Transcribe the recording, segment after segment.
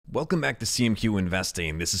Welcome back to CMQ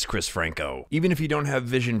Investing. This is Chris Franco. Even if you don't have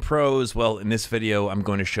Vision Pros, well, in this video, I'm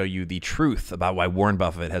going to show you the truth about why Warren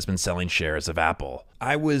Buffett has been selling shares of Apple.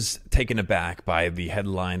 I was taken aback by the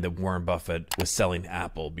headline that Warren Buffett was selling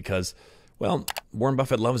Apple because, well, Warren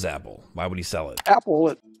Buffett loves Apple. Why would he sell it?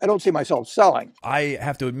 Apple, I don't see myself selling. I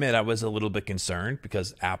have to admit I was a little bit concerned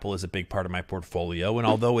because Apple is a big part of my portfolio. And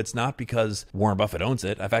although it's not because Warren Buffett owns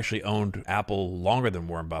it, I've actually owned Apple longer than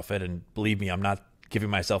Warren Buffett. And believe me, I'm not giving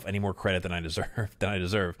myself any more credit than I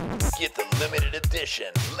deserve. Get the limited edition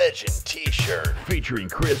Legend t-shirt featuring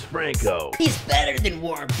Chris Franco. He's better than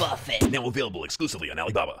Warren Buffett. Now available exclusively on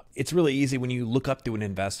Alibaba. It's really easy when you look up to an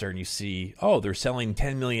investor and you see, oh, they're selling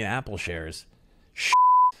 10 million Apple shares.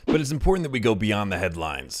 But it's important that we go beyond the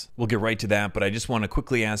headlines. We'll get right to that, but I just want to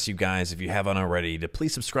quickly ask you guys, if you haven't already, to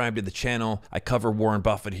please subscribe to the channel. I cover Warren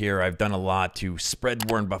Buffett here. I've done a lot to spread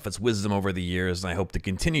Warren Buffett's wisdom over the years, and I hope to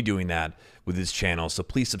continue doing that with this channel. So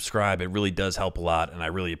please subscribe. It really does help a lot, and I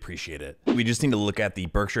really appreciate it. We just need to look at the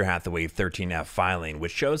Berkshire Hathaway 13F filing,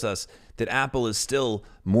 which shows us that Apple is still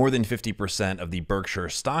more than 50% of the Berkshire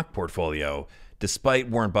stock portfolio, despite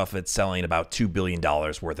Warren Buffett selling about $2 billion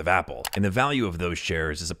worth of Apple. And the value of those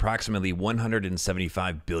shares is approximately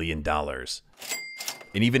 $175 billion.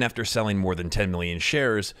 And even after selling more than 10 million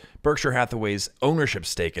shares, Berkshire Hathaway's ownership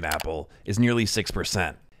stake in Apple is nearly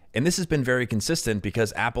 6%. And this has been very consistent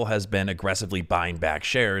because Apple has been aggressively buying back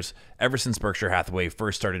shares ever since Berkshire Hathaway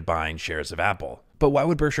first started buying shares of Apple. But why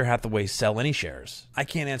would Berkshire Hathaway sell any shares? I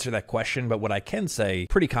can't answer that question, but what I can say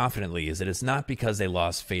pretty confidently is that it's not because they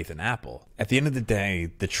lost faith in Apple. At the end of the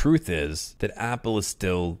day, the truth is that Apple is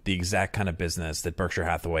still the exact kind of business that Berkshire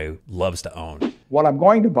Hathaway loves to own. What I'm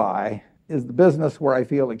going to buy is the business where I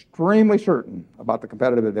feel extremely certain about the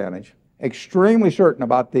competitive advantage, extremely certain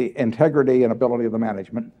about the integrity and ability of the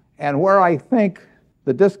management, and where I think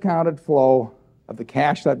the discounted flow of the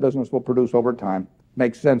cash that business will produce over time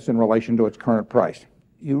makes sense in relation to its current price.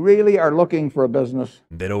 You really are looking for a business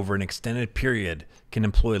that over an extended period can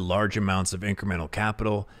employ large amounts of incremental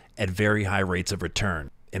capital at very high rates of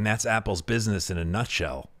return. And that's Apple's business in a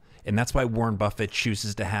nutshell. And that's why Warren Buffett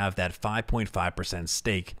chooses to have that 5.5%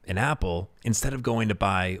 stake in Apple instead of going to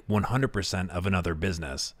buy 100% of another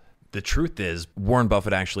business. The truth is, Warren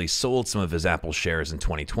Buffett actually sold some of his Apple shares in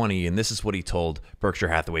 2020, and this is what he told Berkshire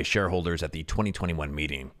Hathaway shareholders at the 2021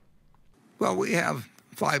 meeting. Well, we have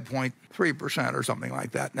 5.3% or something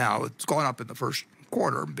like that now. It's gone up in the first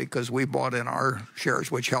quarter because we bought in our shares,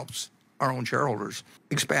 which helps our own shareholders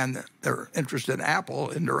expand their interest in Apple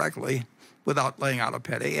indirectly without laying out a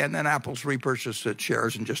penny. And then Apple's repurchased its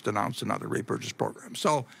shares and just announced another repurchase program.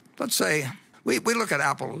 So let's say we look at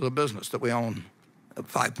Apple as a business that we own at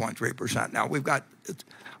 5.3%. Now, we've got,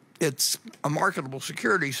 it's a marketable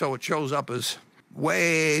security, so it shows up as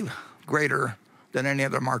way greater than any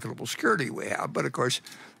other marketable security we have. But of course,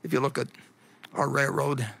 if you look at our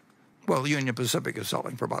railroad, well, Union Pacific is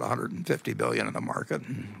selling for about $150 billion in the market,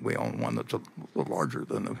 and we own one that's a little larger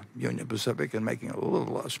than the Union Pacific and making a little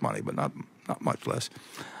less money, but not much less.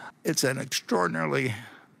 It's an extraordinarily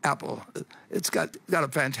Apple. It's got a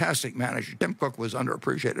fantastic manager. Tim Cook was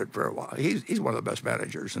underappreciated for a while. He's one of the best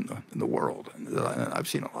managers in the world, and I've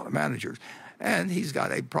seen a lot of managers. And he's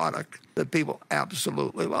got a product that people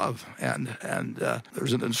absolutely love. And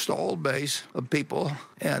there's an installed base of people,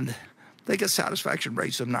 and they get satisfaction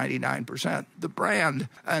rates of 99%. The brand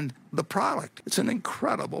and the product, it's an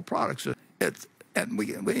incredible product. So and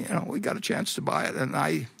we got a chance to buy it, and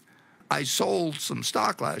I sold some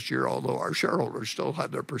stock last year, although our shareholders still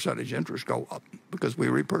had their percentage interest go up because we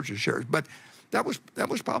repurchased shares. But that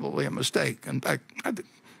was probably a mistake. In fact,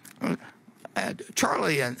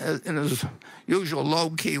 Charlie, in his usual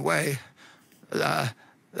low-key way,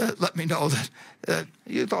 let me know that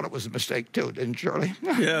you thought it was a mistake too, didn't Charlie?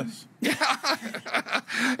 Yes.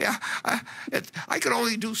 Yeah. I could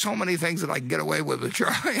only do so many things that I can get away with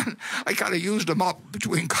Charlie, and I kind of used them up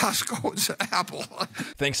between Costco and Apple.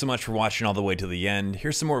 Thanks so much for watching all the way to the end.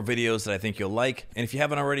 Here's some more videos that I think you'll like. And if you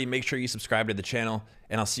haven't already, make sure you subscribe to the channel,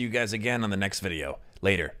 and I'll see you guys again on the next video.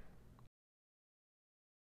 Later.